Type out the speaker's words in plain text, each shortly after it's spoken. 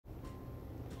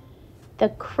The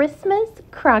Christmas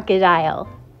Crocodile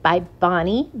by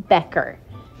Bonnie Becker,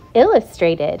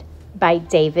 illustrated by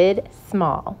David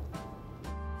Small.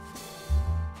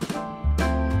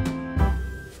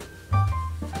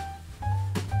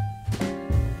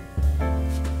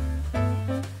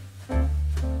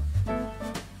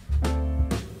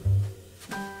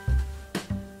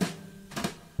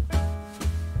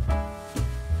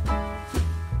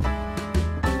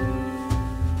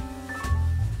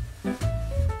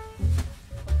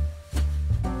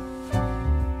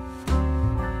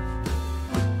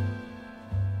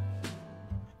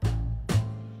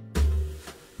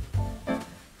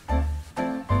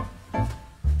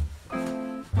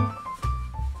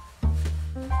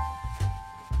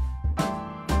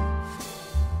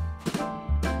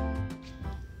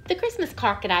 The Christmas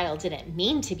Crocodile didn't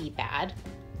mean to be bad.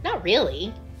 Not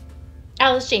really.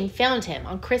 Alice Jane found him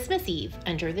on Christmas Eve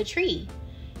under the tree.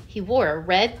 He wore a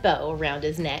red bow around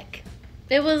his neck.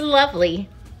 It was lovely,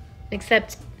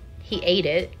 except he ate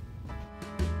it.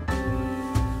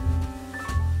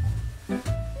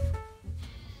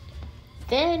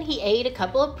 Then he ate a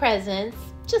couple of presents,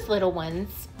 just little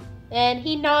ones, and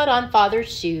he gnawed on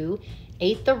Father's shoe,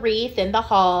 ate the wreath in the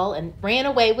hall, and ran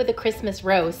away with a Christmas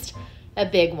roast. A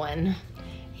big one.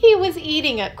 He was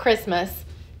eating at Christmas,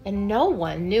 and no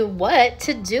one knew what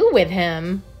to do with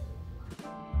him.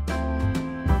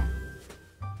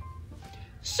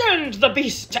 "Send the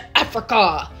beast to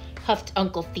Africa," huffed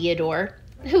Uncle Theodore,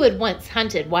 who had once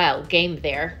hunted wild game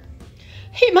there.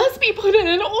 "He must be put in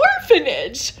an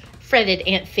orphanage," fretted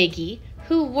Aunt Figgy,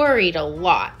 who worried a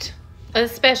lot,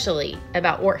 especially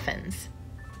about orphans.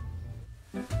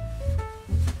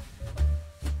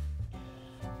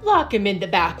 "Lock him in the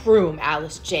back room,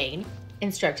 Alice Jane,"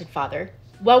 instructed Father,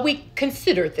 "while we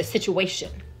consider the situation."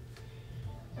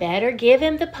 "Better give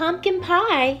him the pumpkin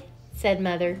pie," said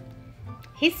Mother.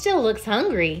 "He still looks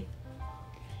hungry."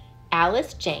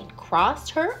 Alice Jane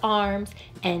crossed her arms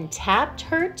and tapped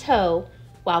her toe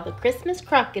while the Christmas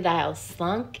Crocodile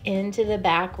slunk into the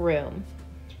back room.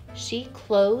 She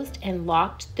closed and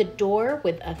locked the door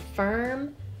with a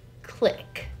firm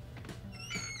click.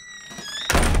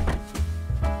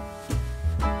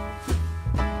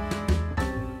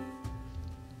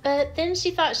 But then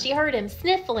she thought she heard him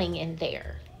sniffling in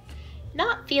there.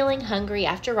 Not feeling hungry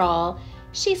after all,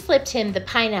 she slipped him the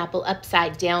pineapple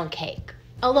upside-down cake,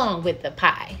 along with the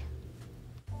pie.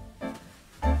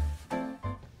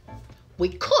 "We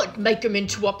could make him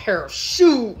into a pair of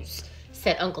shoes,"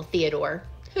 said Uncle Theodore,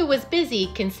 who was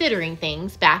busy considering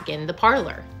things back in the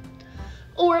parlor.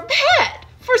 "Or a pet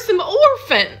for some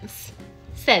orphans,"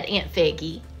 said Aunt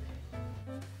Figgy.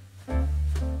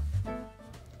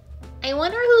 "I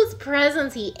wonder whose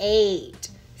presents he ate,"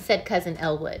 said Cousin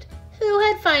Elwood, who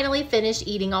had finally finished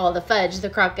eating all the fudge the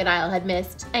crocodile had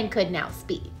missed and could now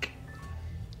speak.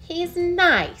 "He's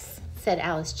nice," said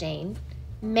Alice Jane.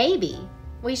 "Maybe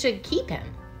we should keep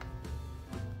him."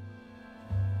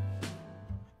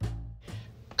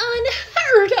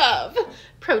 "Unheard of,"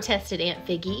 protested Aunt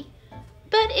Figgy.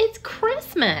 "But it's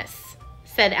Christmas,"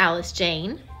 said Alice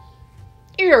Jane.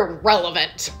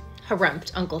 "Irrelevant,"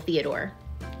 harumphed Uncle Theodore.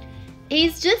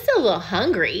 "He's just a little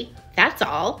hungry, that's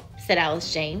all," said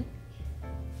Alice Jane.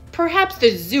 "Perhaps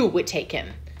the zoo would take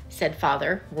him," said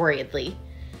Father worriedly.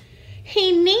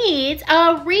 "He needs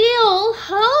a real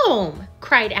home,"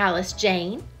 cried Alice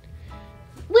Jane.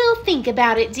 "We'll think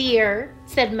about it, dear,"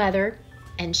 said Mother,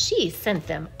 and she sent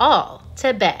them all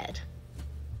to bed.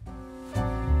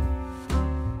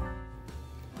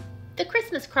 The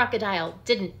Christmas Crocodile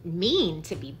didn't mean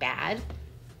to be bad.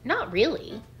 Not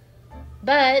really.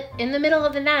 But in the middle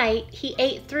of the night, he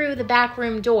ate through the back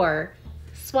room door,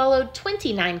 swallowed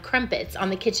 29 crumpets on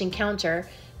the kitchen counter,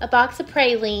 a box of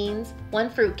pralines,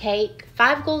 1 fruit cake,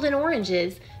 5 golden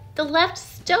oranges, the left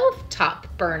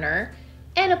stovetop burner,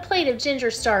 and a plate of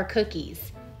ginger star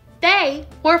cookies. They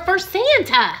were for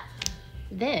Santa!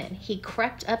 Then he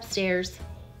crept upstairs.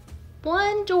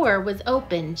 One door was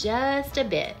open just a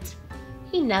bit.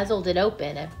 He nuzzled it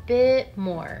open a bit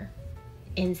more.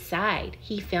 Inside,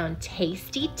 he found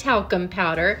tasty talcum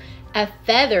powder, a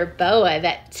feather boa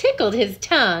that tickled his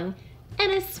tongue,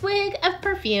 and a swig of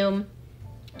perfume.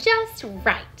 Just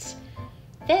right.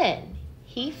 Then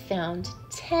he found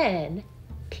 10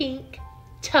 pink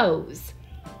toes.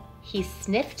 He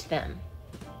sniffed them.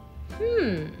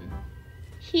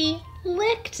 He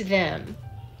licked them.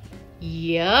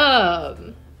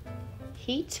 Yum!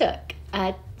 He took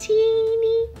a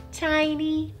teeny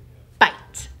tiny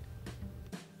bite.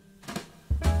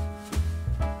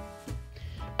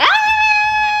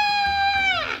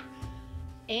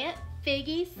 Aunt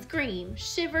Figgy's scream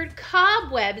shivered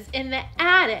cobwebs in the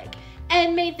attic,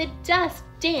 and made the dust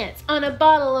dance on a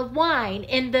bottle of wine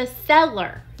in the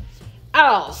cellar.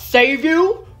 I'll save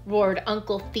you, roared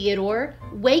Uncle Theodore,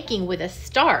 waking with a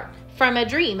start from a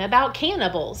dream about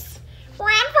cannibals.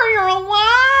 Run for your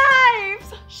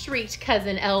lives, shrieked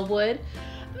Cousin Elwood.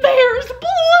 There's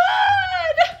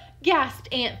blood,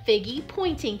 gasped Aunt Figgy,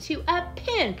 pointing to a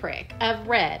pinprick of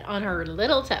red on her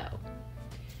little toe.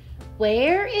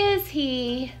 Where is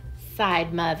he?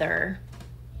 Sighed Mother.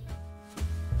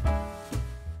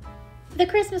 The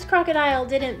Christmas crocodile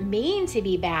didn't mean to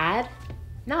be bad.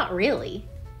 Not really.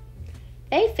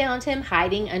 They found him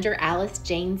hiding under Alice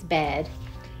Jane's bed.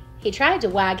 He tried to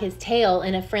wag his tail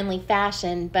in a friendly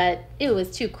fashion, but it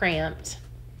was too cramped.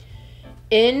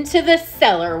 Into the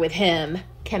cellar with him,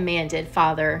 commanded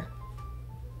Father.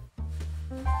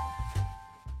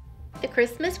 The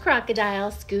Christmas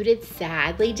crocodile scooted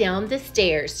sadly down the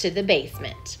stairs to the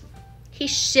basement. He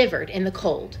shivered in the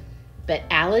cold, but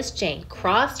Alice Jane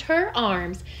crossed her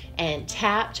arms and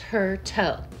tapped her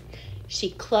toe.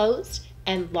 She closed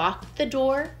and locked the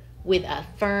door with a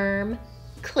firm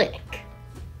click.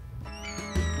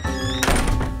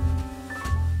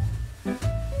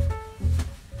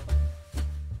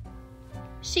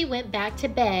 She went back to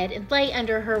bed and lay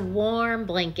under her warm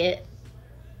blanket.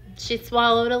 She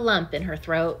swallowed a lump in her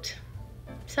throat.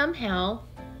 Somehow,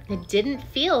 it didn't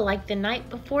feel like the night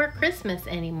before Christmas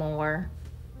anymore.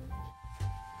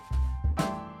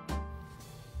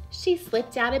 She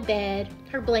slipped out of bed,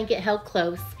 her blanket held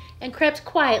close, and crept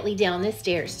quietly down the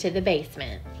stairs to the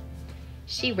basement.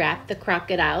 She wrapped the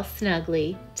crocodile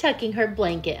snugly, tucking her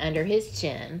blanket under his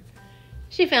chin.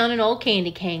 She found an old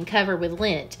candy cane covered with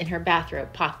lint in her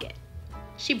bathrobe pocket.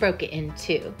 She broke it in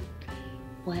two.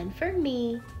 One for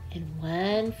me and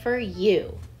one for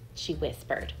you, she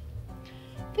whispered.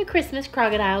 The Christmas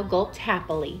crocodile gulped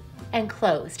happily and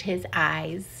closed his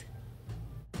eyes.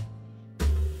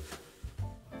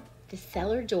 The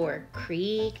cellar door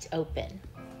creaked open.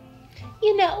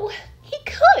 You know, he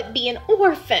could be an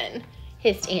orphan,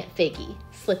 hissed Aunt Figgy,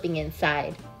 slipping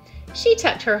inside. She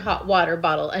tucked her hot water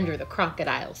bottle under the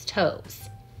crocodile's toes.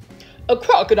 A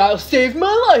crocodile saved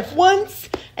my life once,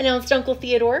 announced Uncle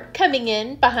Theodore, coming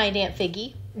in behind Aunt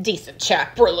Figgy. Decent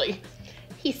chap, really.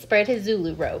 He spread his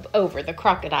Zulu robe over the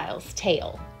crocodile's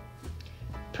tail.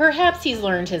 Perhaps he's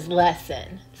learned his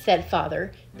lesson, said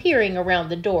Father, peering around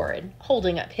the door and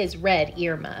holding up his red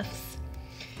earmuffs.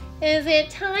 Is it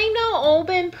time to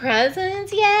open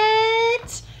presents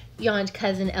yet? Yawned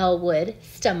Cousin Elwood,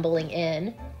 stumbling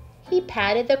in. He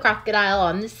patted the crocodile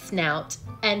on the snout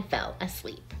and fell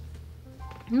asleep.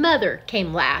 Mother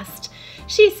came last.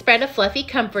 She spread a fluffy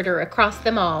comforter across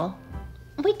them all.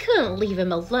 We couldn't leave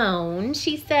him alone,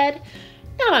 she said.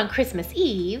 Not on Christmas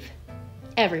Eve.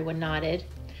 Everyone nodded.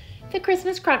 The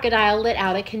Christmas crocodile let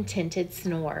out a contented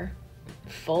snore.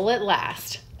 Full at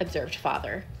last, observed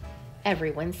Father.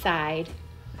 Everyone sighed.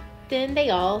 Then they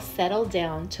all settled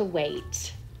down to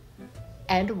wait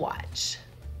and watch.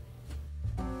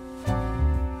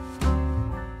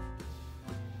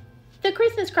 The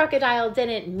Christmas crocodile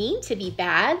didn't mean to be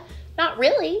bad, not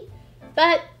really,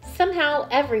 but somehow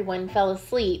everyone fell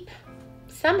asleep.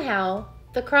 Somehow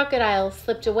the crocodile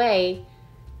slipped away.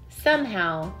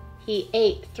 Somehow he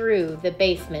ate through the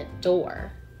basement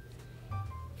door.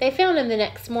 They found him the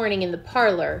next morning in the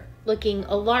parlor, looking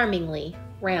alarmingly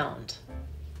round.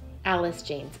 Alice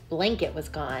Jane's blanket was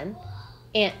gone.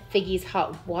 Aunt Figgy's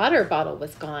hot water bottle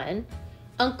was gone.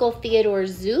 Uncle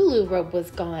Theodore's Zulu robe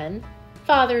was gone.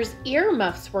 Father's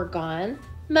earmuffs were gone.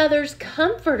 Mother's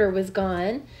comforter was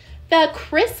gone. The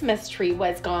Christmas tree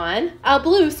was gone. A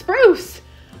blue spruce.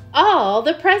 All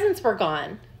the presents were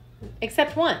gone,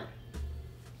 except one.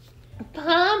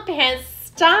 Pump his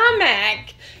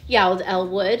stomach, yelled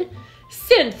Elwood.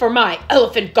 Send for my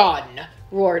elephant gun,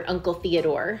 roared Uncle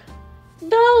Theodore.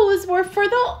 Those were for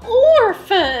the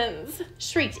orphans,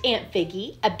 shrieked Aunt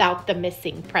Figgy about the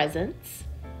missing presents.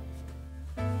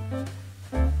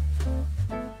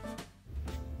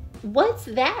 What's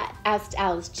that? Asked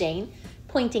Alice Jane,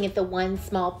 pointing at the one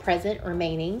small present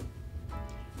remaining.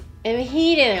 If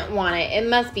he didn't want it, it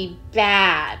must be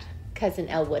bad, Cousin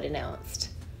Elwood announced.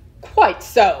 Quite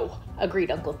so,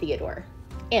 agreed Uncle Theodore.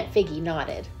 Aunt Figgy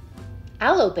nodded.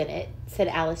 I'll open it, said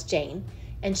Alice Jane,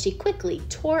 and she quickly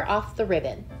tore off the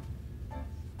ribbon.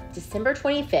 December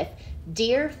 25th,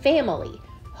 dear family,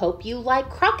 hope you like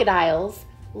crocodiles.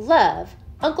 Love,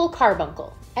 Uncle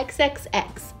Carbuncle,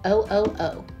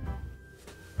 XXXOOO.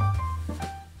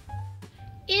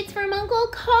 It's from Uncle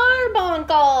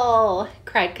Carbuncle,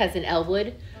 cried Cousin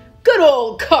Elwood. Good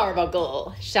old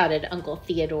Carbuncle, shouted Uncle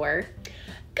Theodore.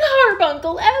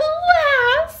 Carbuncle at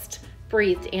last,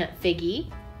 breathed Aunt Figgy.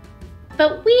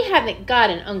 But we haven't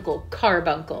got an Uncle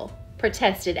Carbuncle,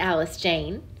 protested Alice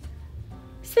Jane.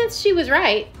 Since she was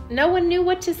right, no one knew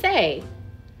what to say.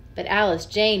 But Alice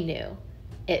Jane knew.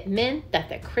 It meant that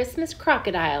the Christmas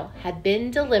crocodile had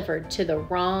been delivered to the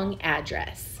wrong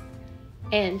address.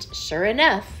 And sure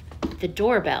enough, the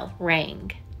doorbell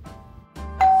rang.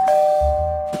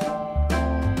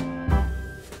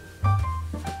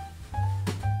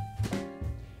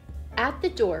 At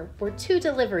the door were 2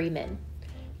 delivery men.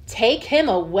 "Take him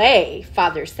away,"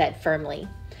 Father said firmly.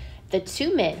 The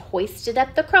 2 men hoisted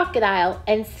up the crocodile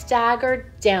and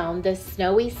staggered down the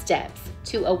snowy steps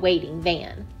to a waiting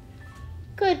van.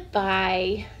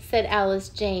 "Goodbye," said Alice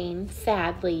Jane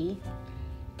sadly.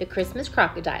 The Christmas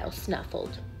crocodile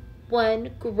snuffled. One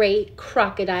great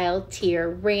crocodile tear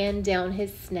ran down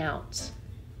his snout.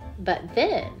 But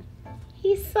then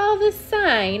he saw the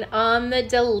sign on the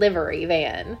delivery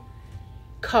van.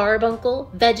 Carbuncle,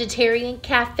 Vegetarian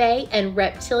Cafe, and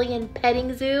Reptilian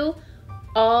Petting Zoo,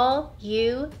 all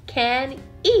you can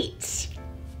eat.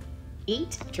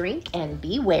 Eat, drink, and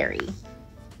be wary.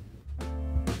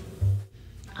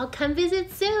 "I'll come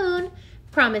visit soon,"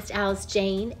 promised Alice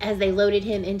Jane as they loaded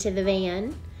him into the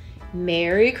van.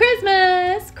 "Merry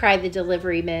Christmas!" cried the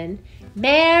delivery men.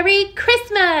 "Merry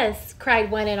Christmas!"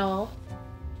 cried one and all.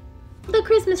 The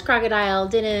Christmas crocodile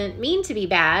didn't mean to be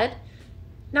bad.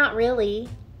 Not really.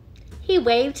 He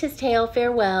waved his tail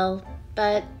farewell,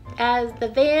 but as the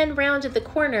van rounded the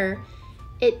corner,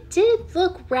 it did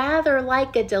look rather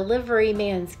like a delivery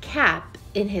man's cap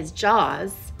in his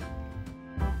jaws.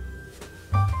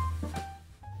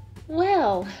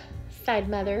 "Well," sighed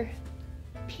Mother,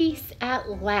 "peace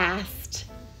at last."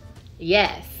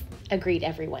 "Yes," agreed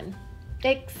everyone,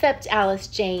 except Alice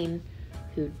Jane,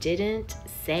 who didn't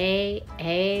say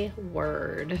a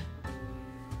word.